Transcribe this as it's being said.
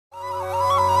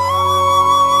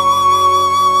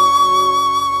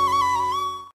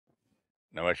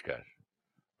नमस्कार।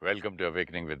 Welcome to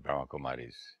awakening with Brahma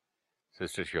Kumaris.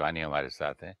 Sister Shivani हमारे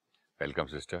साथ हैं। Welcome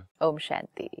sister. Om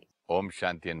Shanti. Om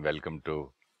Shanti and welcome to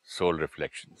soul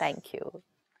reflections. Thank you.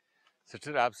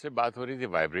 Sister, आपसे बात हो रही थी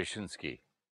वाइब्रेशंस की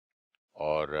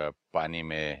और पानी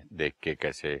में देख के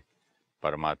कैसे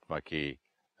परमात्मा की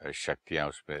शक्तियाँ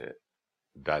उस पर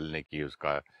डालने की,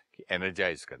 उसका कि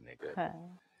एनर्जाइज करने के।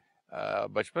 हाँ।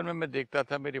 बचपन में मैं देखता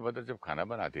था, मेरी मदर जब खाना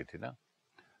बनाती थी ना,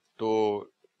 तो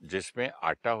जिसमें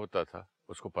आटा होता था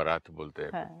उसको परात बोलते हैं,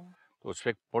 हाँ। तो उस पर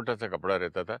एक मोटा सा कपड़ा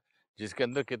रहता था जिसके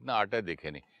अंदर कितना आटा है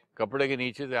दिखे नहीं। कपड़े के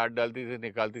नीचे से हाथ डालती थी,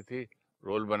 निकालती थी,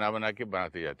 रोल बना बना के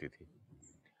बनाती जाती थी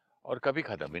और कभी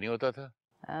खत्म भी नहीं होता था।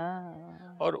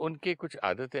 और उनकी कुछ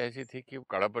आदतें ऐसी थी कि वो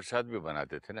कड़ा प्रसाद भी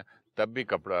बनाते थे ना, तब भी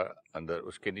कपड़ा अंदर,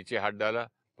 उसके नीचे हाथ डाला,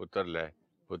 पुत्र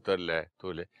ले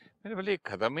तो ले। मैंने बोले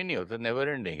खत्म ही नहीं होता, नेवर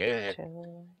एंडिंग है।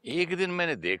 एक दिन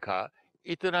मैंने देखा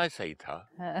इतना सही था,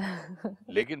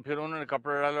 लेकिन फिर उन्होंने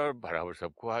कपड़ा डाला और बराबर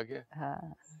सबको आ गया।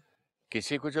 हाँ।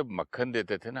 किसी को जब मक्खन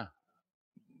देते थे ना,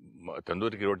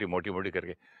 तंदूर की रोटी मोटी मोटी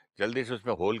करके जल्दी से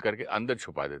उसमें होल करके अंदर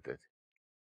छुपा देते थे,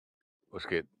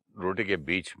 उसके रोटी के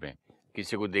बीच में।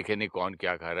 किसी को देखे नहीं कौन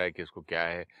क्या खा रहा है, किसको क्या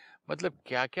है, मतलब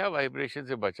क्या क्या वाइब्रेशन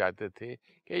से बचाते थे।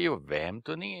 क्या ये वहम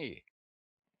तो नहीं है?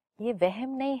 ये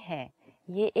वहम नहीं है,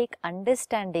 ये एक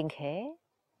अंडरस्टैंडिंग है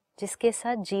जिसके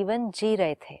साथ जीवन जी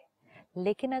रहे थे।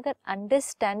 लेकिन अगर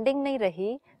अंडरस्टैंडिंग नहीं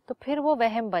रही तो फिर वो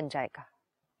वहम बन जाएगा।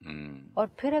 और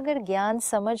फिर अगर ज्ञान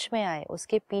समझ में आए,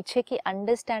 उसके पीछे की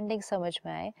अंडरस्टैंडिंग समझ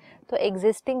में आए, तो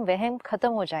एग्जिस्टिंग वहम खत्म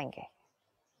हो जाएंगे।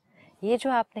 ये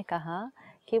जो आपने कहा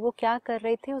कि वो क्या कर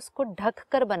रही थी, उसको ढक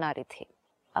कर बना रही थी।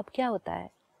 अब क्या होता है,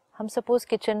 हम सपोज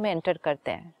किचन में एंटर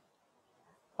करते हैं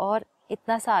और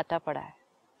इतना सा आटा पड़ा है,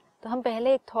 तो हम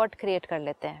पहले एक थॉट क्रिएट कर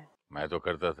लेते हैं। मैं तो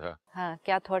करता था। हाँ,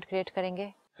 क्या थॉट क्रिएट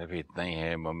करेंगे? अभी इतना ही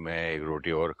है, मैं एक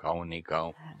रोटी और खाऊं नहीं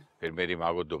खाऊं, हाँ। फिर मेरी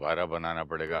माँ को दोबारा बनाना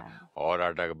पड़ेगा। हाँ। और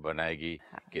आटा बनाएगी।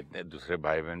 हाँ। कितने दूसरे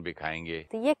भाई बहन भी खाएंगे।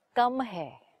 तो ये कम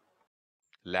है,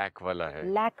 लैक वाला है,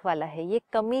 लैक वाला है, ये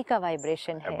कमी का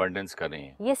वाइब्रेशन है, एबंडेंस का नहीं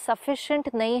है। ये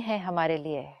सफिशिएंट नहीं है हमारे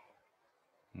लिए।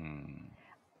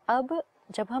 अब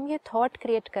जब हम ये थॉट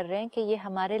क्रिएट कर रहे हैं कि ये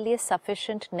हमारे लिए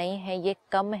सफिशिएंट नहीं है, ये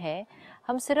कम है,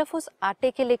 हम सिर्फ उस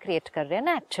आटे के लिए क्रिएट कर रहे हैं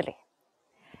ना एक्चुअली।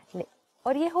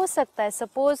 और ये हो सकता है,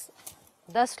 सपोज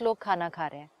 10 लोग खाना खा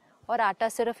रहे हैं और आटा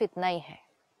सिर्फ इतना ही है,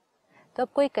 तो अब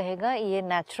कोई कहेगा ये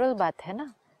नेचुरल बात है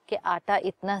ना कि आटा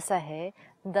इतना सा है,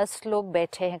 10 लोग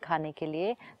बैठे हैं खाने के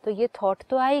लिए, तो ये थॉट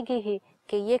तो आएगी ही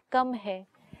कि ये कम है।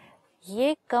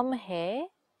 ये कम है,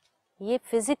 ये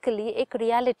फिजिकली एक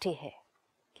रियलिटी है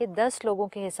कि 10 लोगों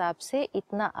के हिसाब से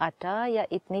इतना आटा या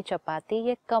इतनी चपाती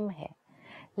ये कम है।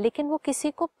 लेकिन वो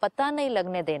किसी को पता नहीं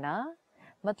लगने देना,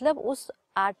 मतलब उस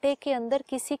आटे के अंदर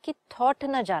किसी की थॉट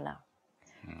न जाना।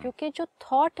 क्योंकि जो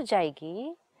थॉट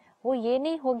जाएगी वो ये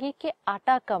नहीं होगी कि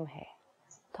आटा कम है,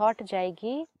 थॉट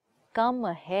जाएगी कम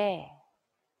है,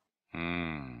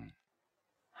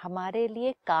 हमारे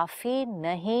लिए काफी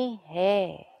नहीं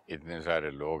है, इतने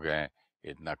सारे लोग हैं,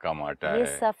 इतना कम आटा ये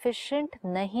है, सफिशिएंट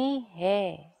नहीं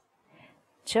है।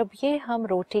 जब ये हम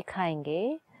रोटी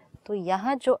खाएंगे तो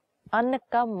यहाँ जो अन्न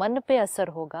का मन पे असर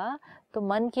होगा, तो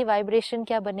मन की वाइब्रेशन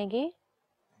क्या बनेगी?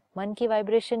 मन की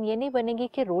वाइब्रेशन ये नहीं बनेगी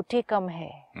कि रोटी कम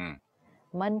है,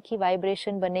 मन की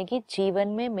वाइब्रेशन बनेगी जीवन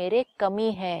में मेरे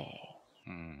कमी है,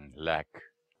 lack.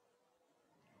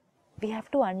 We have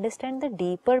to understand the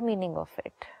deeper meaning of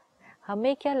it.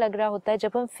 हमें क्या लग रहा होता है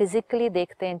जब हम फिजिकली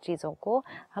देखते हैं चीज़ों को,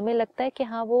 हमें लगता है कि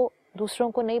हाँ वो दूसरों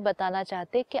को नहीं बताना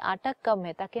चाहते कि आटा कम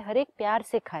है ताकि हर एक प्यार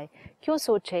से खाए। क्यों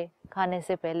सोचे खाने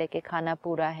से पहले कि खाना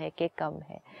पूरा है कि कम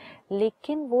है?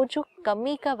 लेकिन वो जो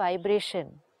कमी का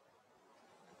वाइब्रेशन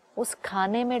उस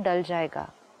खाने में डल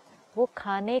जाएगा, वो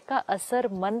खाने का असर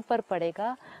मन पर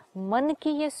पड़ेगा, मन की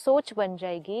ये सोच बन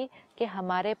जाएगी कि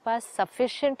हमारे पास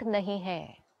सफिशिएंट नहीं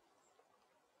है।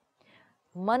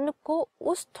 मन को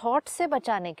उस थॉट से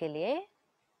बचाने के लिए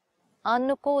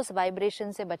अन्न को उस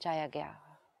वाइब्रेशन से बचाया गया।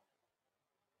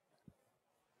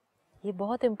 ये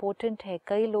बहुत इम्पोर्टेंट है।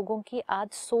 कई लोगों की आज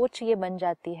सोच ये बन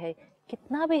जाती है,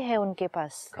 कितना भी है उनके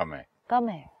पास, कम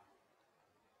है,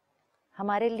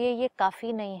 हमारे लिए ये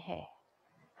काफी नहीं है,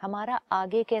 हमारा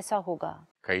आगे कैसा होगा।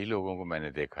 कई लोगों को मैंने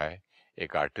देखा है,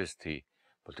 एक आर्टिस्ट थी,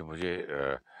 बोलते मुझे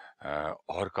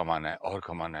और कमाना है, और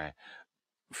कमाना है,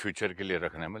 फ्यूचर के लिए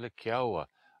रखना है। मतलब क्या हुआ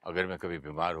अगर मैं कभी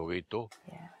बीमार हो गई तो,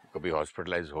 कभी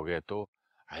हॉस्पिटलाइज हो गया तो?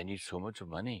 I need so much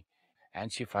money.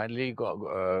 And she finally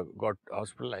got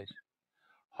hospitalise.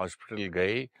 Hospital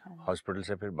गई, हॉस्पिटल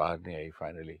से फिर बाहर नहीं आई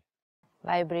फाइनली।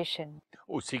 वाइब्रेशन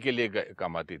उसी के लिए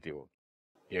कमाती थी वो,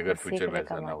 ये अगर फ्यूचर में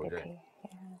ऐसा ना हो जाए।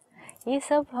 ये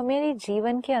सब हमारे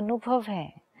जीवन के अनुभव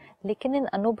हैं। लेकिन इन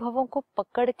अनुभवों को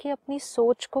पकड़ के अपनी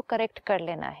सोच को करेक्ट कर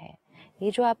लेना है।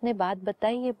 ये जो आपने बात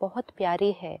बताई ये बहुत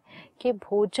प्यारी है कि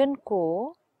भोजन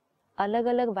को अलग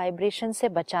अलग वाइब्रेशन से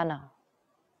बचाना।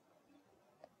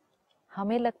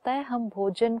 हमें लगता है हम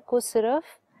भोजन को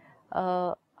सिर्फ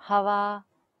हवा,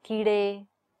 कीड़े,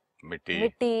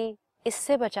 मिट्टी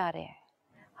इससे बचा रहे हैं।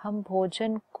 हम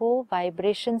भोजन को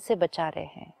वाइब्रेशन से बचा रहे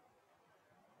हैं।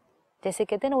 जैसे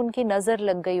कहते हैं ना, उनकी नजर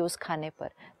लग गई उस खाने पर,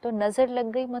 तो नजर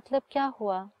लग गई मतलब क्या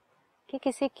हुआ कि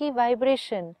किसी की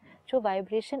वाइब्रेशन, जो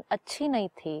वाइब्रेशन अच्छी नहीं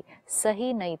थी,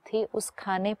 सही नहीं थी, उस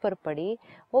खाने पर पड़ी,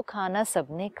 वो खाना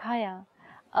सबने खाया।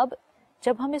 अब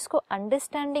जब हम इसको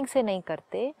अंडरस्टैंडिंग से नहीं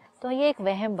करते तो ये एक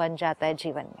वहम बन जाता है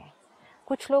जीवन में।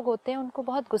 कुछ लोग होते हैं उनको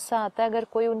बहुत गुस्सा आता है अगर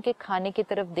कोई उनके खाने की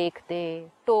तरफ देख दे,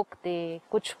 टोक दे,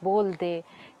 कुछ बोल दे,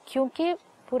 क्योंकि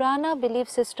पुराना बिलीफ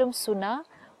सिस्टम सुना,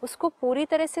 उसको पूरी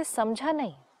तरह से समझा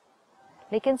नहीं,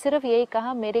 लेकिन सिर्फ यही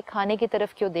कहा मेरे खाने की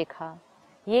तरफ क्यों देखा,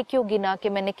 ये क्यों गिना कि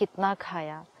मैंने कितना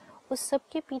खाया। उस सब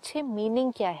के पीछे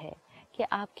मीनिंग क्या है कि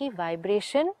आपकी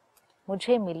वाइब्रेशन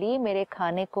मुझे मिली, मेरे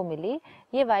खाने को मिली,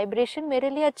 ये वाइब्रेशन मेरे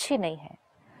लिए अच्छी नहीं है।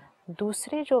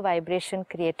 दूसरे जो वाइब्रेशन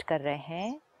क्रिएट कर रहे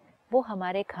हैं वो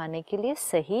हमारे खाने के लिए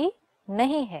सही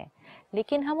नहीं है,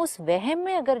 लेकिन हम उस वहम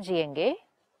में अगर जिएंगे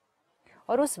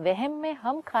और उस वहम में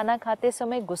हम खाना खाते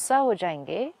समय गुस्सा हो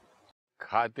जाएंगे।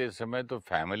 खाते समय तो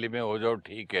फैमिली में हो जाओ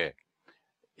ठीक है।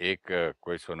 एक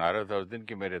कोई सुना रहा था उस दिन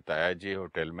कि मेरे ताया जी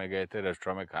होटल में गए थे,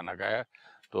 रेस्टोरेंट में खाना खाया,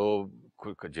 तो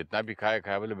जितना भी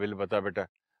खाया बोले बिल बता बेटा।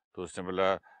 तो उसने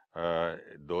बोला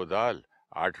 2 दाल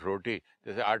 8 रोटी।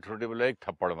 जैसे 8 रोटी बोला, एक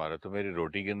थप्पड़ मारा तो मेरी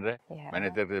रोटी गिन रहे। मैंने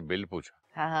तेरे से बिल पूछा,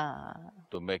 हाँ,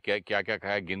 तो मैं क्या क्या क्या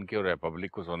खाया गिन के, और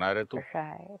पब्लिक को सुना रहे तू।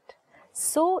 राइट।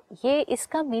 सो ये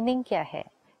इसका मीनिंग क्या है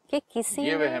कि किसी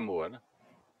ये ने, वहम हुआ ना।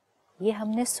 ये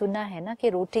हमने सुना है ना कि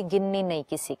रोटी गिननी नहीं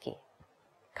किसी की,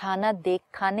 खाना देख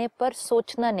खाने पर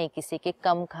सोचना नहीं किसी के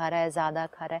कम खा रहा है ज्यादा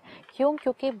खा रहा है। क्यों?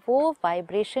 क्योंकि वो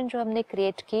वाइब्रेशन जो हमने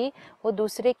क्रिएट की वो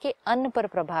दूसरे के अन्न पर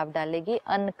प्रभाव डालेगी,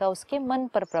 अन्न का उसके मन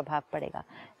पर प्रभाव पड़ेगा।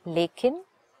 लेकिन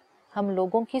हम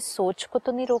लोगों की सोच को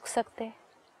तो नहीं रोक सकते।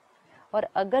 और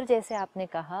अगर जैसे आपने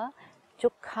कहा जो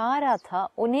खा रहा था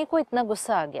उन्हीं को इतना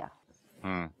गुस्सा आ गया,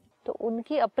 तो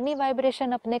उनकी अपनी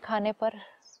वाइब्रेशन अपने खाने पर,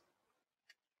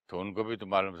 तो उनको भी तो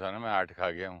मालूम था ना मैं 8 खा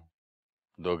गया हूँ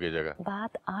 2 की जगह।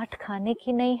 बात 8 खाने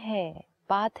की नहीं है,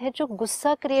 बात है जो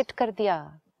गुस्सा क्रिएट कर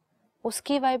दिया,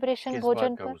 उसकी वाइब्रेशन किस भोजन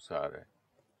बात का पर। गुस्सा आ रहा है?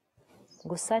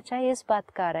 गुस्सा चाहे इस बात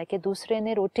का आ रहा है कि दूसरे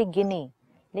ने रोटी गिनी,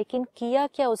 लेकिन किया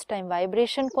क्या उस टाइम,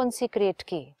 वाइब्रेशन कौन सी क्रिएट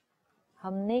की,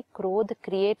 हमने क्रोध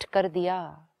क्रिएट कर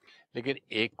दिया। लेकिन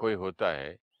एक कोई होता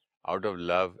है आउट ऑफ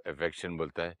लव अफेक्शन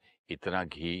बोलता है इतना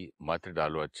घी मत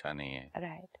डालो, अच्छा नहीं है,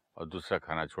 राइट, और दूसरा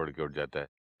खाना छोड़ के उठ जाता है,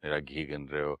 मेरा घी गिन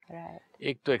रहे हो। राइट।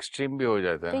 एक तो एक्सट्रीम भी हो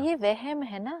जाता है तो ना। ये वहम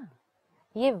है ना,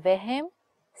 ये वहम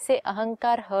से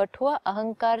अहंकार हर्ट हुआ,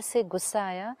 अहंकार से गुस्सा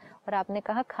आया और आपने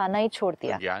कहा खाना ही छोड़ तो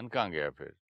दिया। ज्ञान कहाँ गया फिर?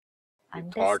 ये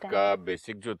थॉट अंडरस्टैंड, का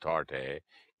बेसिक जो थॉट है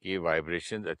कि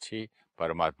वाइब्रेशन अच्छी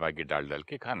परमात्मा की डाल डाल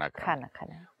के खाना खाना है,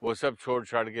 खाना। वो सब छोड़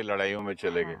छाड़ के लड़ाइयों में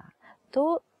चले गए। हाँ,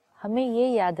 तो हमें ये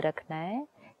याद रखना है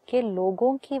कि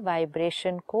लोगों की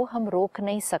वाइब्रेशन को हम रोक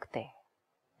नहीं सकते।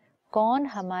 कौन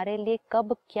हमारे लिए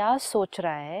कब क्या सोच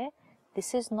रहा है,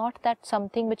 this is not that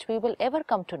something which we will ever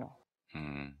come to know.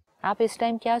 आप इस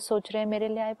टाइम क्या सोच रहे हैं मेरे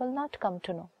लिए, I will not come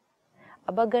to know.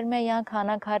 अब अगर मैं यहाँ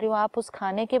खाना खा रही हूँ, आप उस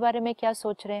खाने के बारे में क्या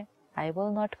सोच रहे हैं, I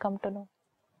will not come to know.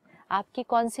 आपकी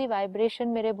कौन सी वाइब्रेशन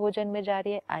मेरे भोजन में जा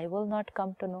रही है, I will not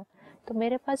come to know. तो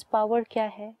मेरे पास पावर क्या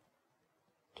है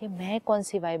कि मैं कौन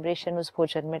सी वाइब्रेशन उस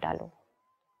भोजन में डालूं।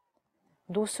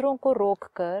 दूसरों को रोक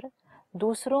कर,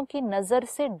 दूसरों की नजर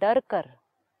से डर कर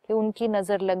कि उनकी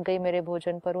नजर लग गई मेरे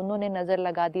भोजन पर, उन्होंने नजर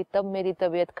लगा दी तब मेरी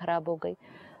तबीयत खराब हो गई।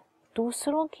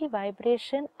 दूसरों की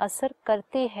वाइब्रेशन असर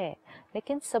करती है,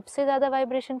 लेकिन सबसे ज्यादा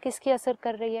वाइब्रेशन किसकी असर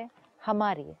कर रही है,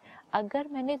 हमारी। अगर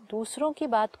मैंने दूसरों की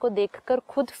बात को देखकर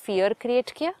खुद फियर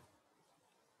क्रिएट किया,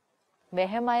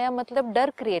 वहम आया मतलब डर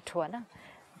क्रिएट हुआ ना,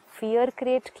 फियर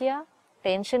क्रिएट किया,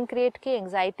 टेंशन क्रिएट की,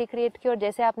 एंजाइटी क्रिएट की, और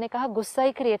जैसे आपने कहा गुस्सा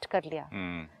ही क्रिएट कर लिया,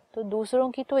 तो दूसरों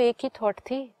की तो एक ही थॉट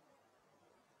थी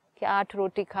कि 8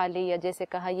 रोटी खा ली, या जैसे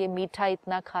कहा ये मीठा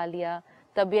इतना खा लिया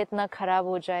तबीयत ना खराब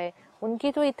हो जाए,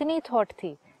 उनकी तो इतनी थॉट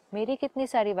थी। मेरी कितनी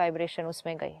सारी वाइब्रेशन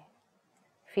उसमें गई,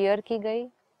 फियर की गई,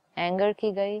 एंगर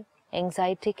की गई,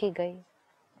 एंजाइटी की गई।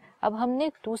 अब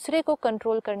हमने दूसरे को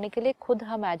कंट्रोल करने के लिए खुद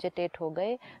हम एजिटेट हो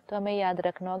गए, तो हमें याद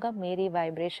रखना होगा मेरी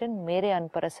वाइब्रेशन मेरे अन्न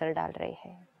पर असर डाल रही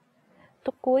है।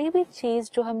 तो कोई भी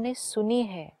चीज जो हमने सुनी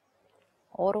है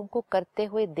और उनको करते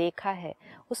हुए देखा है,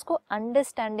 उसको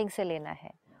अंडरस्टैंडिंग से लेना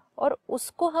है, और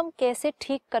उसको हम कैसे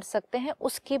ठीक कर सकते हैं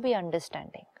उसकी भी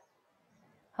अंडरस्टैंडिंग।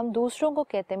 हम दूसरों को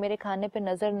कहते हैं मेरे खाने पे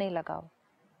नजर नहीं लगाओ,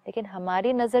 लेकिन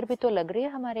हमारी नज़र भी तो लग रही है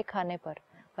हमारे खाने पर,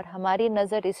 और हमारी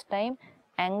नज़र इस टाइम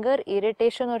एंगर,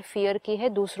 इरिटेशन और फियर की है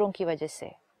दूसरों की वजह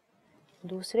से।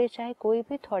 दूसरे चाहे कोई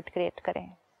भी थॉट क्रिएट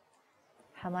करें,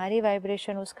 हमारी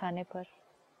वाइब्रेशन उस खाने पर।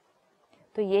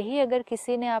 तो यही अगर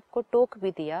किसी ने आपको टोक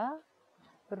भी दिया,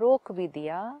 रोक भी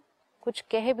दिया, कुछ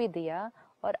कह भी दिया,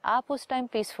 और आप उस टाइम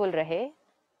पीसफुल रहे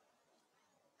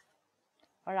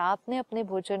और आपने अपने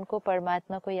भोजन को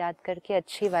परमात्मा को याद करके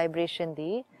अच्छी वाइब्रेशन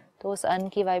दी, तो उस अन्न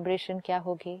की वाइब्रेशन क्या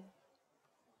होगी?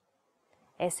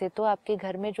 ऐसे तो आपके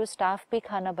घर में जो स्टाफ भी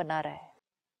खाना बना रहा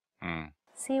है,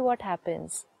 सी व्हाट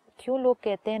हैपेंस। क्यों लोग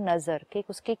कहते हैं नजर, कि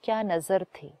उसकी क्या नजर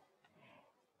थी?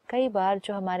 कई बार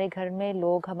जो हमारे घर में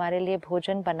लोग हमारे लिए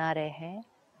भोजन बना रहे हैं,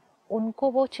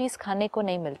 उनको वो चीज खाने को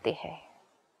नहीं मिलती है,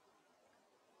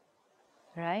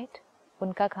 राइट?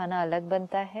 उनका खाना अलग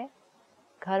बनता है,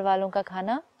 घर वालों का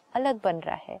खाना अलग बन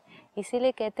रहा है,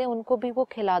 इसीलिए कहते हैं उनको भी वो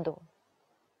खिला दो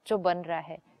जो बन रहा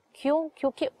है। क्यों?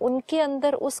 क्योंकि उनके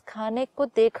अंदर उस खाने को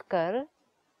देखकर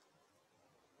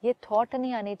ये थॉट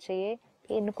नहीं आनी चाहिए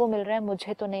कि इनको मिल रहा है,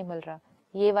 मुझे तो नहीं मिल रहा।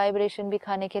 ये वाइब्रेशन भी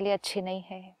खाने के लिए अच्छी नहीं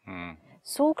है।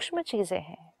 सूक्ष्म चीजें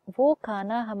हैं। वो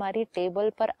खाना हमारी टेबल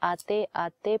पर आते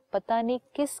आते पता नहीं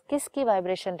किस किस की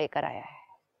वाइब्रेशन लेकर आया है,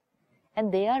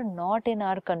 and they are not in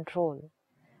our control.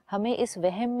 हमें इस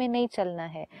वहम में नहीं चलना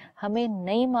है। हमें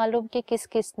नहीं मालूम कि किस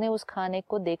किस ने उस खाने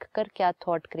को देखकर क्या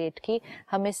थॉट क्रिएट की।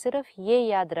 हमें सिर्फ ये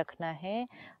याद रखना है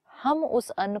हम उस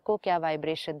अन्न को क्या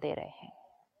वाइब्रेशन दे रहे हैं,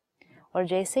 और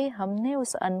जैसे ही हमने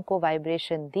उस अन्न को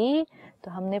वाइब्रेशन दी,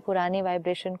 तो हमने पुरानी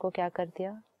वाइब्रेशन को क्या कर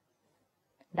दिया?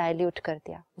 डाइल्यूट कर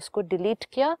दिया, उसको डिलीट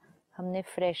किया हमने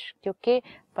फ्रेश। क्योंकि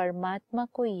परमात्मा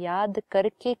को याद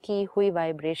करके की हुई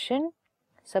वाइब्रेशन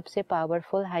सबसे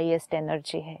पावरफुल, हाईएस्ट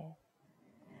एनर्जी है।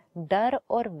 डर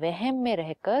और वहम में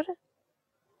रहकर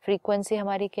फ्रीक्वेंसी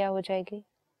हमारी क्या हो जाएगी?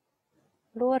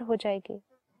 लोअर हो जाएगी।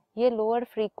 ये लोअर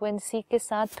फ्रीक्वेंसी के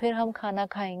साथ फिर हम खाना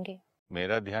खाएंगे।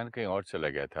 मेरा ध्यान कहीं और चला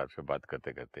गया था आपसे बात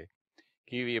करते करते,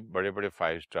 कि ये बड़े बड़े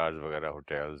 5 स्टार्स वगैरह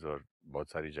होटल्स और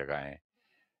बहुत सारी जगहें,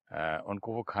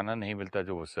 उनको वो खाना नहीं मिलता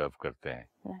जो वो सर्व करते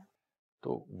हैं।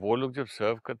 तो वो लोग जब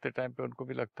सर्व करते टाइम पे उनको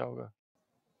भी लगता होगा।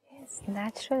 यस,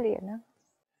 नेचुरली है ना।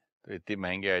 तो इतनी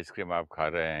महंगी आइसक्रीम आप खा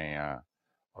रहे हैं यहाँ,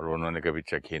 और उन्होंने कभी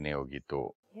चखी नहीं होगी,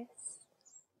 तो यस,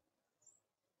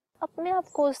 अपने आप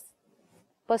को उस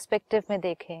पर्सपेक्टिव में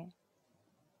देखें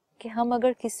कि हम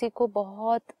अगर किसी को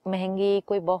बहुत महंगी,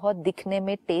 कोई बहुत दिखने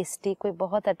में टेस्टी, कोई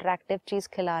बहुत अट्रैक्टिव चीज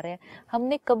खिला रहे हैं,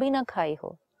 हमने कभी ना खाई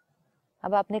हो।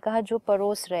 अब आपने कहा जो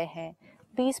परोस रहे हैं,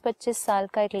 20-25 साल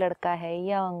का एक लड़का है,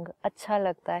 यंग, अच्छा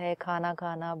लगता है खाना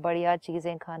खाना, बढ़िया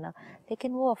चीजें खाना,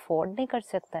 लेकिन वो अफोर्ड नहीं कर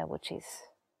सकता है वो चीज।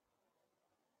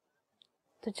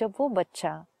 तो जब वो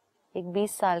बच्चा, एक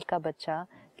 20 साल का बच्चा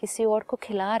किसी और को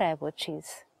खिला रहा है वो चीज,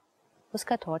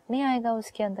 उसका थॉट नहीं आएगा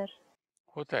उसके अंदर?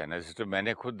 होता है ना। जैसे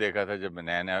मैंने खुद देखा था, जब मैं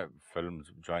नया नया फिल्म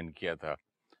ज्वाइन किया था,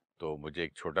 तो मुझे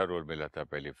एक छोटा रोल मिला था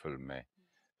पहली फिल्म में।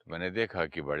 तो मैंने देखा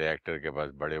कि बड़े एक्टर के पास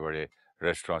बड़े बड़े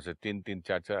रेस्टोरेंट से 3-3,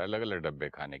 4-4 अलग अलग डब्बे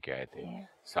खाने के आए थे,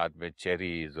 साथ में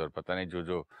चेरीज और पता नहीं जो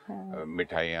जो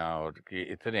मिठाइयाँ, और कि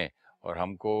इतने, और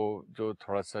हमको जो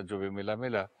थोड़ा सा जो भी मिला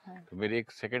मिला। तो मेरी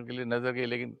एक सेकंड के लिए नजर गई,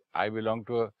 लेकिन I belong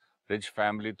to a rich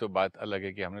family, तो बात अलग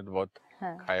है कि हमने तो बहुत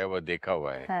खाया हुआ देखा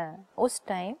हुआ है। उस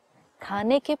टाइम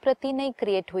खाने के प्रति नहीं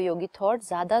क्रिएट हुई होगी थॉट,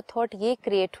 ज्यादा थॉट ये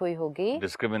क्रिएट हुई होगी,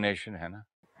 डिस्क्रिमिनेशन है ना,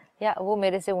 या वो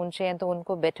मेरे से ऊंचे हैं तो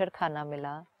उनको बेटर खाना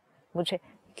मिला, मुझे।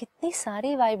 कितनी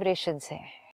सारी वाइब्रेशंस हैं।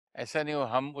 ऐसा नहीं हो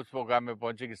हम उस मुकाम में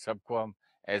पहुंचे कि सबको हम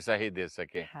ऐसा ही दे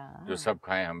सके, जो सब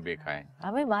खाएं हम भी खाएं।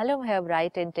 हमें मालूम है अब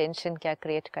राइट इंटेंशन क्या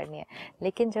क्रिएट करनी है,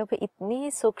 लेकिन जब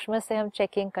इतनी सूक्ष्म से हम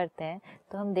चेकिंग करते हैं,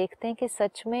 तो हम देखते हैं कि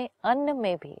सच में अन्न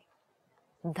में भी,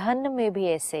 धन में भी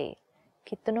ऐसे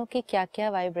कितनों की क्या क्या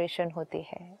वाइब्रेशन होती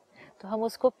है। तो हम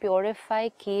उसको प्योरीफाई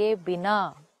किए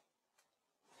बिना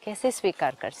कैसे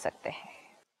स्वीकार कर सकते हैं?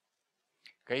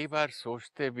 कई बार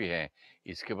सोचते भी हैं,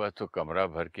 इसके पास तो कमरा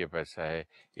भर के पैसा है,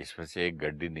 इसमें से एक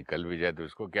गड्डी निकल भी जाए तो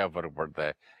उसको क्या फर्क पड़ता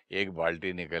है, एक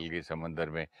बाल्टी निकल गई समंदर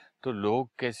में। तो लोग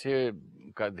कैसे,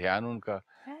 का ध्यान उनका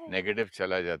नेगेटिव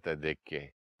चला जाता है देख के।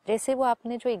 जैसे वो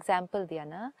आपने जो एग्जाम्पल दिया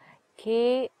ना,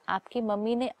 कि आपकी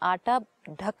मम्मी ने आटा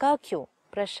ढका क्यों,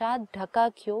 प्रसाद ढका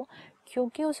क्यों?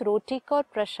 क्योंकि उस रोटी का और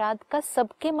प्रसाद का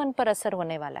सबके मन पर असर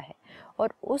होने वाला है,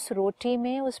 और उस रोटी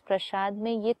में, उस प्रसाद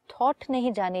में ये थॉट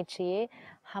नहीं जानी चाहिए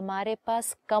हमारे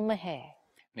पास कम है।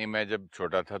 नहीं, मैं जब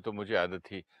छोटा था तो मुझे आदत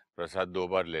थी प्रसाद 2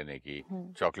 बार लेने की।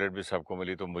 चॉकलेट भी सबको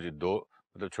मिली तो मुझे 2,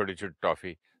 मतलब छोटी छोटी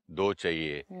टॉफी 2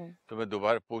 चाहिए। तो मैं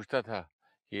दोबारा पूछता था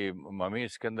कि मम्मी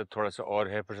इसके अंदर थोड़ा सा और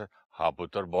है प्रसाद? हाँ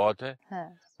पुत्र, बहुत है।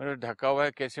 मैंने ढका हुआ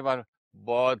है, कैसे मालूम?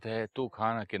 बहुत है, तू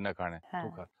खाना, कितना खाना है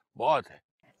तू खा, बहुत है।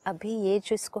 अभी ये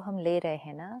जिसको हम ले रहे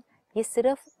हैं ना, ये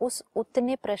सिर्फ उस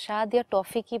उतने प्रसाद या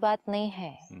टॉफी की बात नहीं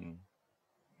है।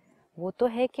 वो तो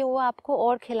है कि वो आपको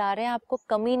और खिला रहे हैं, आपको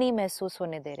कमी नहीं महसूस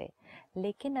होने दे रहे।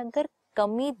 लेकिन अगर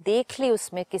कमी देख ली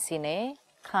उसमें किसी ने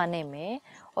खाने में,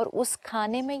 और उस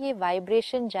खाने में ये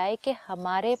वाइब्रेशन जाए कि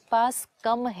हमारे पास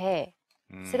कम है,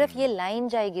 सिर्फ ये लाइन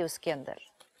जाएगी उसके अंदर,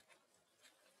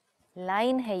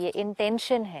 लाइन है, ये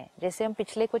इंटेंशन है। जैसे हम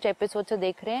पिछले कुछ एपिसोड से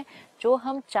देख रहे हैं, जो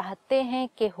हम चाहते हैं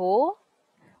कि हो,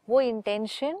 वो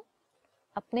इंटेंशन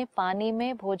अपने पानी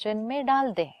में, भोजन में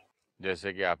डाल दें।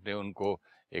 जैसे कि आपने उनको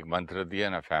एक मंत्र दिया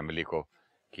ना फैमिली को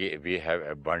कि वी हैव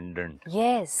अबंडेंट।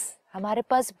 यस, हमारे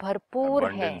पास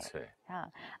भरपूर है।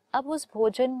 हाँ, अब उस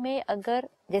भोजन में अगर,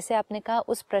 जैसे आपने कहा,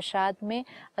 उस प्रसाद में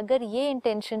अगर ये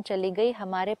इंटेंशन चली गई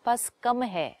हमारे पास कम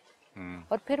है,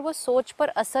 और फिर वो सोच पर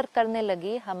असर करने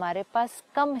लगी हमारे पास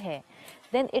कम है,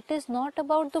 then it is not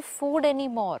about the food any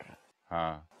more.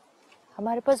 हाँ,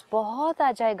 हमारे पास बहुत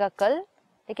आ जाएगा कल,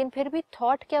 लेकिन फिर भी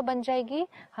थॉट क्या बन जाएगी,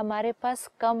 हमारे पास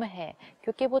कम है,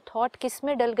 क्योंकि वो थॉट किस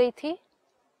में डल गई थी,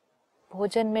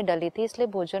 भोजन में डली थी, इसलिए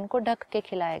भोजन को ढक के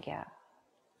खिलाया गया।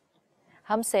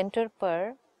 हम सेंटर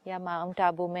पर या माउंट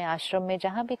आबू में, आश्रम में,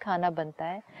 जहाँ भी खाना बनता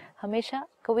है, हमेशा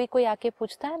कोई आके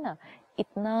पूछता है ना,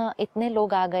 इतने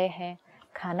लोग आ गए हैं,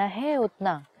 खाना है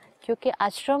उतना, क्योंकि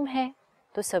आश्रम है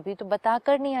तो सभी तो बता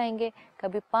कर नहीं आएंगे,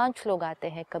 कभी 5 लोग आते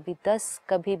हैं, कभी 10,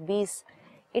 कभी 20।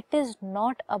 It is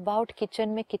not about kitchen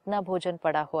में कितना भोजन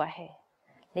पड़ा हुआ है,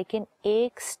 लेकिन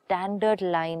एक स्टैंडर्ड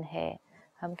लाइन है।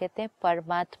 हम कहते हैं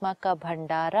परमात्मा का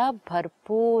भंडारा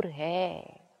भरपूर है,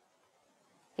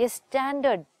 ये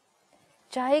स्टैंडर्ड,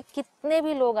 चाहे कितने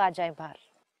भी लोग आ जाएं बाहर।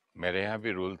 मेरे यहाँ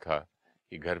भी रूल था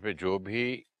कि घर पे जो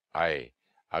भी आए,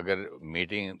 अगर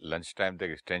मीटिंग लंच टाइम तक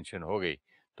एक्सटेंशन हो गई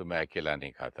तो मैं अकेला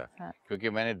नहीं खाता। हाँ। क्योंकि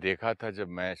मैंने देखा था जब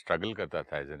मैं स्ट्रगल करता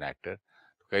था एज एन एक्टर,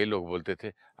 तो कई लोग बोलते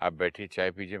थे आप बैठिए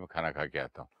चाय पीजिए, मैं खाना खा के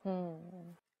आता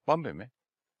हूँ। बॉम्बे में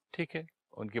ठीक है,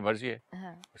 उनकी मर्जी है।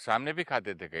 हाँ। सामने भी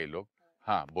खाते थे कई लोग,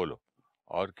 हाँ बोलो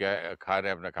और क्या खा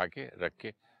रहे हैं, अपना खा के रख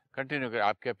के कंटिन्यू कर,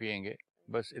 आप क्या पियेंगे,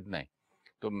 बस इतना ही।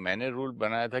 तो मैंने रूल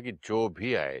बनाया था कि जो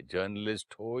भी आए,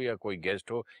 जर्नलिस्ट हो या कोई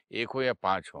गेस्ट हो, 1 हो या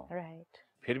 5 हो,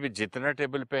 फिर भी जितना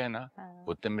टेबल पे है ना,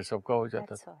 उतने में सबका हो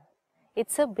जाता था।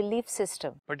 It's a belief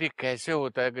system. But ये कैसे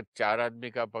होता है कि 4 आदमी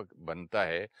का बनता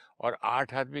है और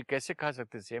 8 आदमी कैसे खा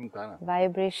सकते सेम खाना?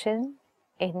 Vibration,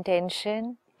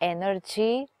 intention,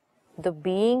 energy, the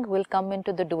being will come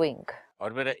into the doing.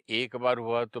 और मेरा एक बार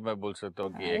हुआ तो मैं बोल सकता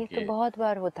हूँ कि ये तो बहुत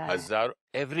बार होता है, हजार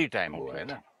एवरी टाइम हुआ है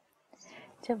ना।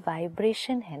 जब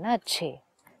वाइब्रेशन है ना अच्छे,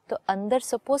 तो अंदर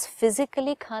सपोज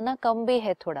फिजिकली खाना कम भी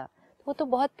है थोड़ा, वो तो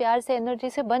बहुत प्यार से, एनर्जी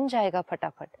से बन जाएगा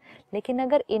फटाफट। लेकिन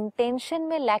अगर इंटेंशन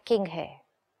में लैकिंग है,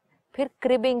 फिर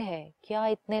क्रिबिंग है, क्या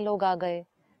इतने लोग आ गए,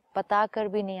 बता कर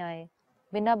भी नहीं आए,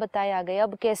 बिना बताए आ गए,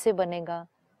 अब कैसे बनेगा,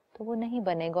 तो वो नहीं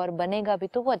बनेगा, और बनेगा भी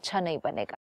तो वो अच्छा नहीं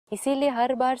बनेगा। इसीलिए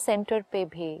हर बार सेंटर पे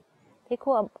भी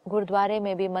देखो, अब गुरुद्वारे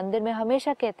में भी, मंदिर में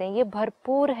हमेशा कहते हैं ये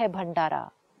भरपूर है भंडारा,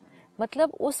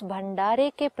 मतलब उस भंडारे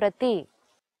के प्रति।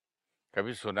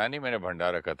 कभी सुना नहीं मैंने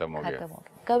भंडारा खत्म हो गया,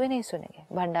 कभी नहीं सुनेंगे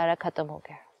भंडारा खत्म हो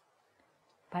गया।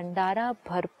 भंडारा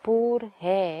भरपूर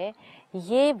है,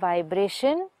 ये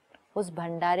वाइब्रेशन उस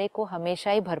भंडारे को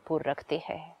हमेशा ही भरपूर रखती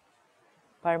है।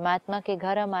 परमात्मा के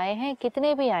घर हम आए हैं,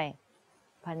 कितने भी आए,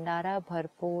 भंडारा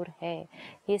भरपूर है।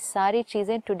 ये सारी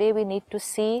चीजें टुडे वी नीड टू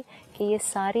सी, कि ये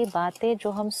सारी बातें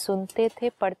जो हम सुनते थे,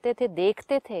 पढ़ते थे,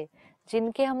 देखते थे,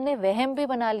 जिनके हमने वहम भी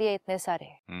बना लिए इतने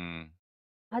सारे,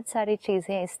 बहुत सारी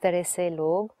चीजें इस तरह से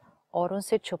लोग औरों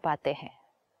से छुपाते हैं।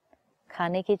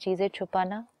 खाने की चीजें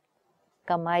छुपाना,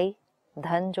 कमाई,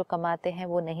 धन जो कमाते हैं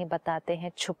वो नहीं बताते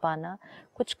हैं, छुपाना।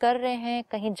 कुछ कर रहे हैं,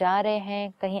 कहीं जा रहे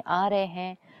हैं, कहीं आ रहे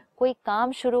हैं, कोई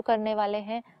काम शुरू करने वाले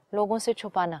हैं, लोगों से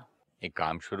छुपाना। एक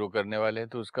काम शुरू करने वाले हैं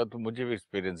तो उसका तो मुझे भी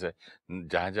एक्सपीरियंस है,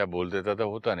 जहाँ जहाँ बोल देता था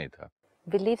होता नहीं था।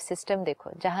 बिलीफ सिस्टम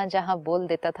देखो, जहाँ जहाँ बोल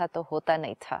देता था तो होता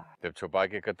नहीं था, जब छुपा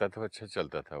के करता था अच्छा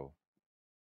चलता था वो।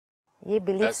 ये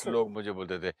बिलीफ 10 लोग मुझे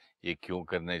बोलते थे ये क्यों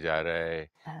करने जा रहा है,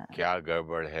 क्या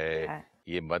गड़बड़ है,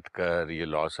 ये मत कर, ये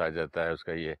लॉस आ जाता है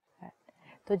उसका ये।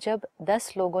 तो जब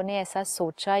 10 लोगों ने ऐसा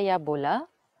सोचा या बोला,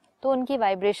 तो उनकी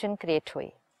वाइब्रेशन क्रिएट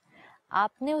हुई।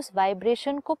 आपने उस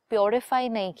वाइब्रेशन को प्योरीफाई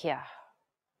नहीं किया,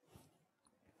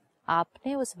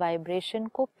 आपने उस वाइब्रेशन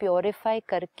को प्योरीफाई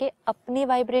करके अपनी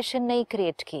वाइब्रेशन नहीं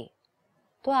क्रिएट की।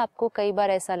 तो आपको कई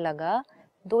बार ऐसा लगा,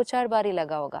 2-4 बार ही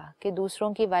लगा होगा, कि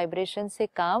दूसरों की वाइब्रेशन से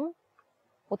काम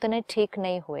उतने ठीक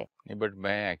नहीं हुए। नहीं, बट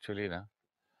मैं एक्चुअली ना,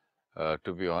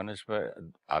 टू बी ऑनेस्ट,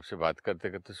 मैं आपसे बात करते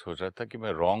करते सोच रहा था कि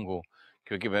मैं रॉन्ग हूँ,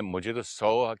 क्योंकि मुझे तो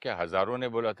 100 क्या हजारों ने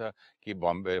बोला था कि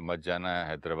बॉम्बे मत जाना,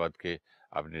 हैदराबाद के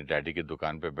अपने डैडी की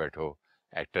दुकान पे बैठो,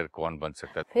 एक्टर कौन बन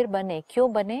सकता। फिर बने,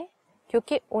 क्यों बने?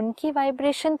 क्योंकि उनकी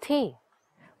वाइब्रेशन थी,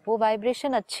 वो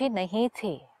वाइब्रेशन अच्छी नहीं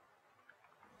थी।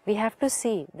 We have to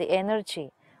see the energy.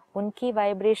 उनकी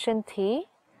वाइब्रेशन थी,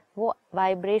 वो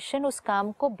वाइब्रेशन उस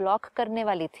काम को ब्लॉक करने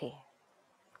वाली थी,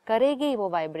 करेगी वो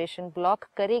वाइब्रेशन, ब्लॉक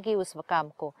करेगी उस काम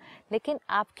को। लेकिन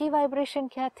आपकी वाइब्रेशन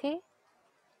क्या थी?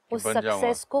 उस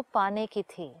सक्सेस को पाने की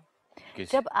थी।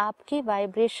 जब आपकी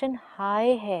वाइब्रेशन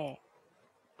हाई है,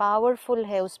 पावरफुल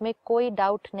है, उसमें कोई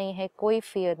डाउट नहीं है, कोई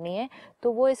फियर नहीं है,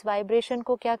 तो वो इस वाइब्रेशन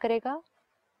को क्या करेगा?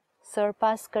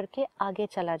 सरपास करके आगे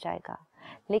चला जाएगा।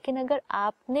 लेकिन अगर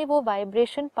आपने वो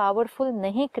वाइब्रेशन पावरफुल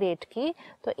नहीं क्रिएट की,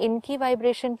 तो इनकी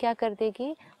वाइब्रेशन क्या कर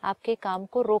देगी? आपके काम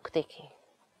को रोक देगी।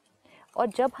 और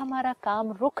जब हमारा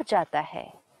काम रुक जाता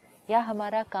है या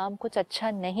हमारा काम कुछ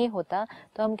अच्छा नहीं होता,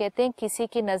 तो हम कहते हैं किसी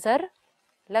की नजर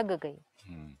लग गई,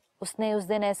 उसने उस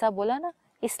दिन ऐसा बोला ना,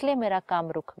 इसलिए मेरा काम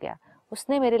रुक गया,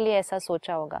 उसने मेरे लिए ऐसा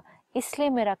सोचा होगा, इसलिए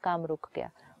मेरा काम रुक गया,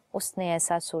 उसने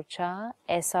ऐसा सोचा,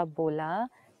 ऐसा बोला।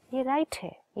 ये राइट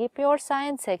है, ये प्योर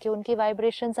साइंस है कि उनकी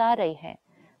वाइब्रेशंस आ रही हैं।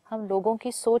 हम लोगों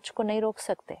की सोच को नहीं रोक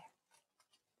सकते,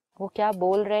 वो क्या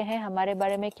बोल रहे हैं, हमारे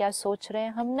बारे में क्या सोच रहे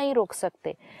हैं, हम नहीं रोक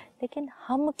सकते। लेकिन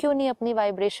हम क्यों नहीं अपनी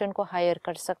वाइब्रेशन को हायर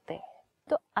कर सकते?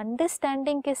 तो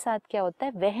अंडरस्टैंडिंग के साथ क्या होता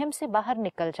है? वहम से बाहर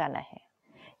निकल जाना है।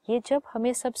 ये जब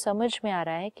हमें सब समझ में आ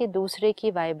रहा है कि दूसरे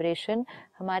की वाइब्रेशन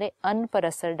हमारे अन्न पर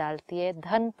असर डालती है,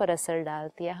 धन पर असर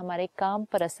डालती है, हमारे काम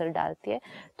पर असर डालती है,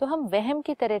 तो हम वहम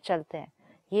की तरह चलते हैं।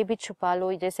 ये भी छुपा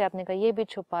लो, जैसे आपने कहा, ये भी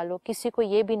छुपा लो, किसी को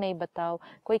ये भी नहीं बताओ,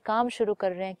 कोई काम शुरू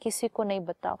कर रहे हैं किसी को नहीं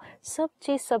बताओ, सब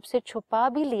चीज सबसे छुपा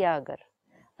भी लिया।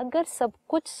 अगर सब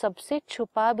कुछ सबसे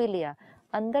छुपा भी लिया,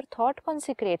 अंदर थॉट कौन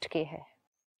सी क्रिएट की है?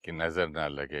 कि नजर ना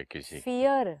लगे किसी।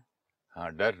 फियर,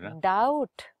 हाँ, डर ना,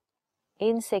 डाउट,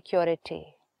 इनसिक्योरिटी।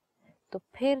 तो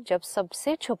फिर जब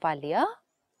सबसे छुपा लिया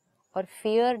और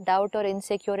फियर, डाउट और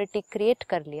इनसिक्योरिटी क्रिएट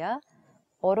कर लिया,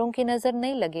 औरों की नजर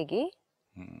नहीं लगेगी,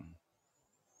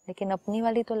 लेकिन अपनी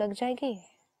वाली तो लग जाएगी।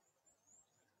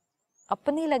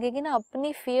 अपनी लगेगी ना,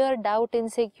 अपनी फियर, डाउट,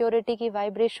 इनसिक्योरिटी की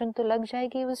वाइब्रेशन तो लग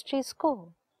जाएगी उस चीज को।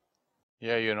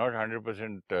 या you not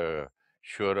 100%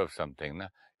 sure of something ना,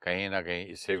 कहीं ना कहीं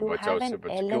इससे बचाओ, उससे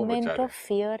बचाओ, क्यों बचा रहे?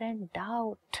 Fear and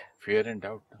doubt, fear and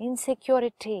doubt,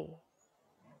 insecurity.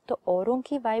 तो औरों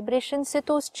की वाइब्रेशन से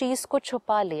तो उस चीज को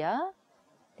छुपा लिया,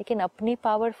 लेकिन अपनी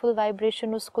पावरफुल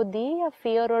वाइब्रेशन उसको दी या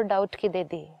फियर और डाउट की दे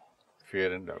दी?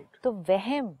 Fear and doubt. तो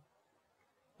वहम,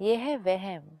 ये है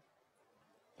वहम।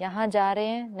 यहाँ जा रहे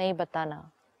हैं नहीं बताना,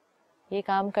 ये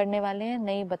काम करने वाले हैं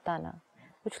नहीं बताना।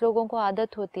 कुछ लोगों को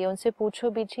आदत होती है, उनसे पूछो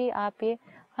भी जी आप ये,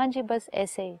 हाँ जी बस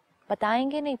ऐसे ही,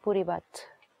 बताएंगे नहीं पूरी बात।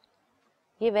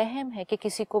 ये वहम है कि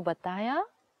किसी को बताया,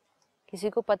 किसी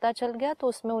को पता चल गया तो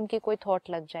उसमें उनकी कोई थॉट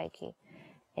लग जाएगी।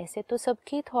 ऐसे तो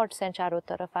सबकी थॉट्स हैं चारों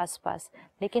तरफ आसपास,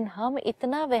 लेकिन हम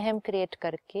इतना वहम क्रिएट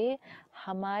करके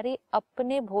हमारे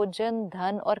अपने भोजन,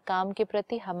 धन और काम के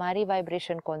प्रति हमारी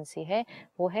वाइब्रेशन कौन सी है?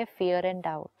 वो है फियर एंड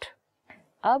डाउट।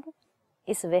 अब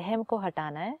इस वहम को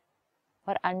हटाना है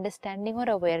और अंडरस्टैंडिंग और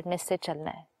अवेयरनेस से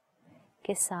चलना है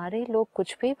कि सारे लोग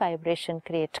कुछ भी वाइब्रेशन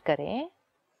क्रिएट करें,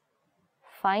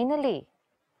 फाइनली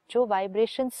जो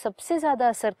वाइब्रेशन सबसे ज्यादा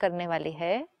असर करने वाली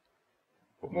है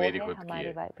वो है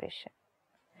हमारी वाइब्रेशन।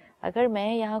 अगर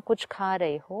मैं यहाँ कुछ खा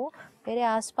रही हूँ, मेरे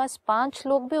आसपास 5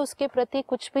 लोग भी उसके प्रति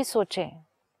कुछ भी सोचें,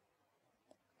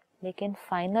 लेकिन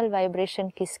फाइनल वाइब्रेशन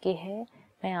किसकी है?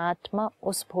 मैं आत्मा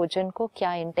उस भोजन को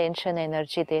क्या इंटेंशन,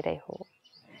 एनर्जी दे रही हूँ,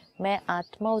 मैं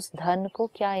आत्मा उस धन को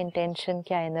क्या इंटेंशन,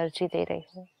 क्या एनर्जी दे रही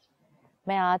हूँ,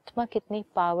 मैं आत्मा कितनी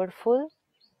powerful,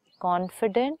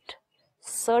 confident,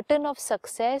 certain of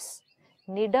success,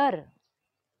 निडर,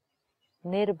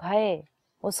 निर्भय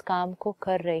उस काम को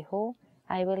कर रही हो।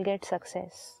 I will get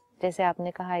success. जैसे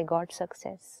आपने कहा, आई गॉट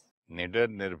सक्सेस। निडर,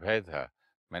 निर्भय था,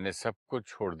 मैंने सब कुछ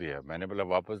छोड़ दिया, मैंने बोला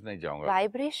वापस नहीं जाऊंगा।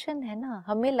 वाइब्रेशन है ना,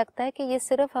 हमें लगता है कि ये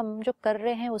सिर्फ हम जो कर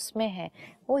रहे हैं उसमें है,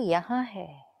 वो यहाँ है।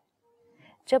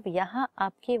 जब यहाँ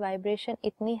आपकी वाइब्रेशन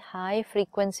इतनी हाई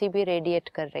फ्रीक्वेंसी भी रेडिएट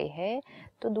कर रही है,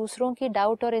 तो दूसरों की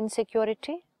डाउट और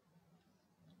इनसिक्योरिटी,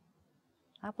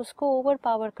 आप उसको ओवर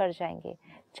पावर कर जाएंगे।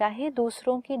 चाहे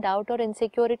दूसरों की डाउट और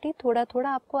इनसिक्योरिटी थोड़ा थोड़ा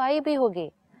आपको आई भी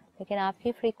होगी, लेकिन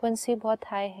आपकी फ्रीक्वेंसी बहुत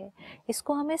हाई है।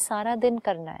 इसको हमें सारा दिन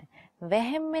करना है,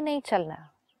 वहम में नहीं चलना।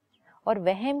 और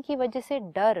वहम की वजह से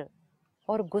डर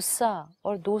और गुस्सा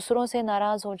और दूसरों से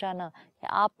नाराज हो जाना कि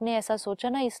आपने ऐसा सोचा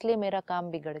ना इसलिए मेरा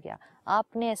काम बिगड़ गया,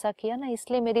 आपने ऐसा किया ना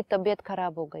इसलिए मेरी तबीयत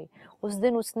खराब हो गई, उस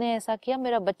दिन उसने ऐसा किया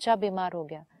मेरा बच्चा बीमार हो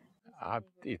गया। आप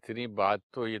इतनी बात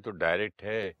तो, ये तो डायरेक्ट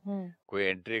है। कोई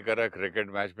एंट्री करा क्रिकेट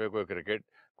मैच में,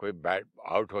 कोई बैट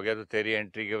आउट हो गया तो तेरी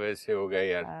एंट्री की वजह से हो गया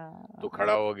यार, तू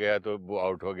खड़ा हो गया तो वो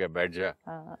आउट हो गया, बैठ जा।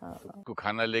 तू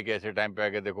खाना लेके ऐसे टाइम पे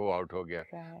आके देखो वो आउट हो गया।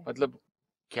 मतलब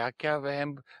क्या क्या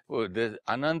वहम, वो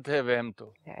अनंत है वहम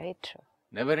तो। राइट।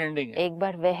 नेवर एंडिंग है। एक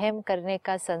बार वहम करने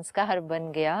का संस्कार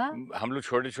बन गया, हम लोग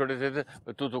छोटे छोटे थे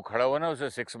तो तू खड़ा हुआ ना, उसे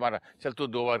 6 मारा, चल तू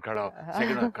 2 बार खड़ा हो,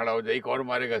 सेकंड बार खड़ा हो जा, एक और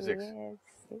मारेगा 6।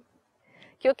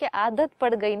 क्योंकि आदत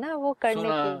पड़ गई ना वो करने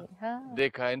सुना, की। हाँ,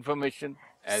 देखा, इन्फॉर्मेशन,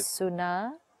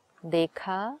 सुना,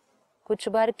 देखा, कुछ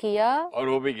बार किया और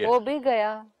वो भी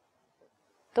गया।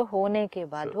 तो होने के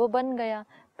बाद वो बन गया।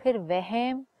 फिर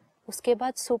वहम, उसके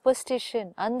बाद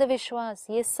सुपरस्टिशन, अंधविश्वास,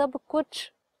 ये सब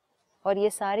कुछ। और ये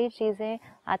सारी चीजें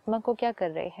आत्मा को क्या कर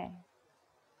रहे हैं?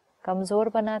 कमजोर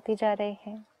बनाती जा रहे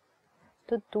हैं।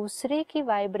 तो दूसरे की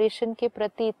वाइब्रेशन के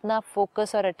प्रति इतना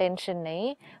फोकस और अटेंशन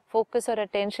नहीं। फोकस और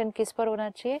अटेंशन किस पर होना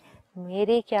चाहिए?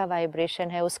 मेरी क्या वाइब्रेशन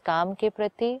है उस काम के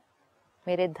प्रति,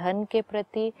 मेरे धन के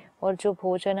प्रति, और जो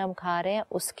भोजन हम खा रहे हैं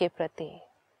उसके प्रति।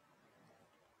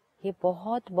 ये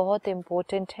बहुत बहुत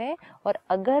इम्पोर्टेंट है। और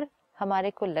अगर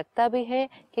हमारे को लगता भी है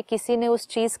कि किसी ने उस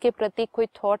चीज के प्रति कोई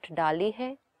थॉट डाली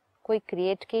है, कोई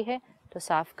क्रिएट की है, तो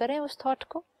साफ करें उस थॉट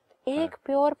को। एक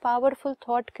प्योर पावरफुल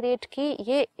थॉट क्रिएट की,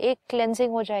 ये एक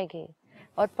क्लेंजिंग हो जाएगी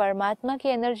और परमात्मा की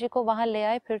एनर्जी को वहां ले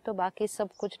आए, फिर तो बाकी सब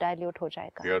कुछ डाइल्यूट हो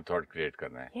जाएगा। प्योर थॉट क्रिएट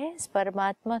करना है। यस,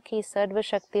 परमात्मा की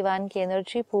सर्वशक्तिवान की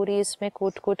एनर्जी पूरी इसमें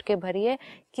कूट कूट के भरी है।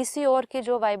 किसी और की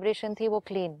जो वाइब्रेशन थी वो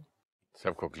क्लीन,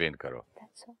 सबको क्लीन करो।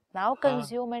 नाउ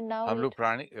कंज्यूम एंड नाउ हम लोग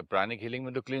प्राणिक हीलिंग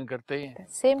में तो क्लीन करते ही हैं।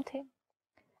 Same thing.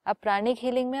 अब प्राणिक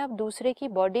हीलिंग में आप दूसरे की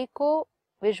बॉडी को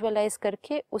विजुअलाइज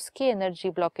करके उसकी एनर्जी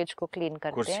ब्लॉकेज को क्लीन करते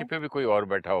हैं। कुर्सी पे भी कोई और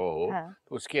बैठा हो हाँ,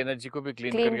 तो उसकी एनर्जी को भी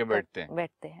क्लीन करके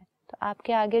बैठते हैं। तो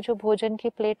आपके आगे जो भोजन की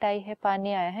प्लेट आई है,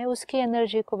 पानी आया है, उसकी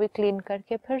एनर्जी को भी क्लीन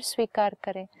करके फिर स्वीकार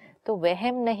करें। तो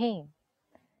वहम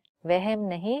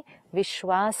नहीं,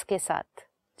 विश्वास के साथ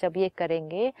जब ये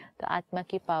करेंगे तो आत्मा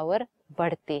की पावर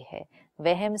बढ़ती है।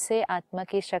 वहम से आत्मा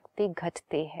की शक्ति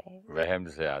घटती है। वहम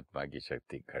से आत्मा की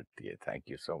शक्ति घटती है। Thank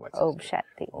you so much. Om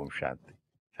Shanti. Om Shanti.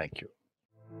 Thank you.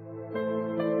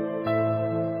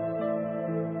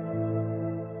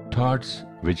 Thoughts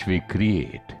which we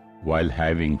create while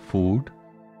having food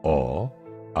or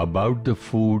about the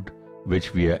food which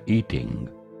we are eating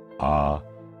are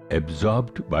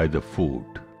absorbed by the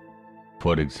food.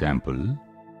 For example,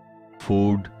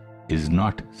 food is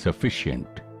not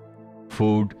sufficient.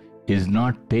 Food is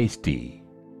not tasty.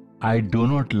 I do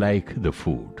not like the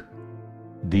food.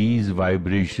 These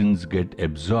vibrations get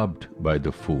absorbed by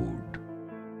the food.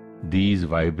 These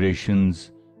vibrations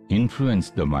influence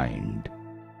the mind.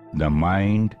 The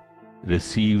mind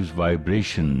receives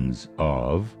vibrations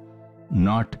of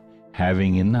not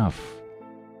having enough,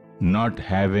 not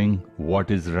having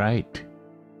what is right,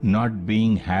 not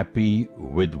being happy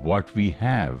with what we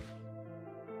have.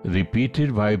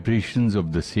 Repeated vibrations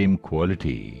of the same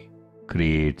quality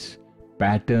creates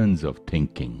patterns of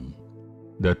thinking.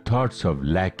 The thoughts of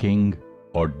lacking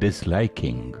or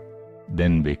disliking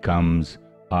then becomes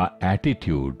our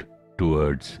attitude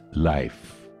towards life.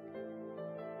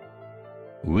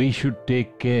 We should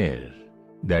take care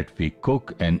that we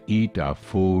cook and eat our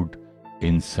food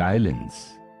in silence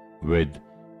with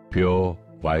pure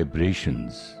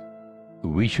vibrations.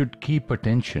 We should keep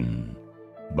attention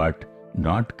but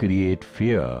not create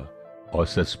fear or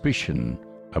suspicion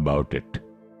about it.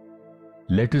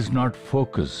 Let us not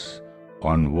focus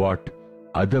on what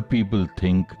other people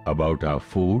think about our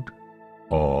food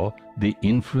or the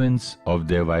influence of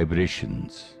their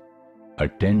vibrations.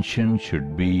 Attention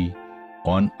should be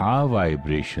on our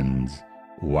vibrations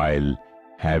while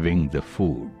having the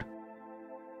food.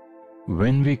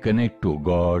 When we connect to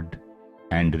God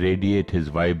and radiate His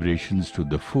vibrations to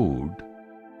the food,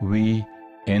 we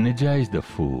energize the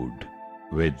food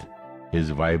with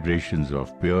His vibrations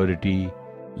of purity,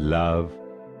 love,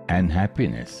 and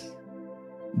happiness.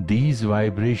 These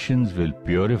vibrations will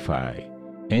purify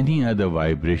any other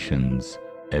vibrations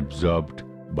absorbed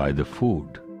by the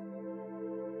food.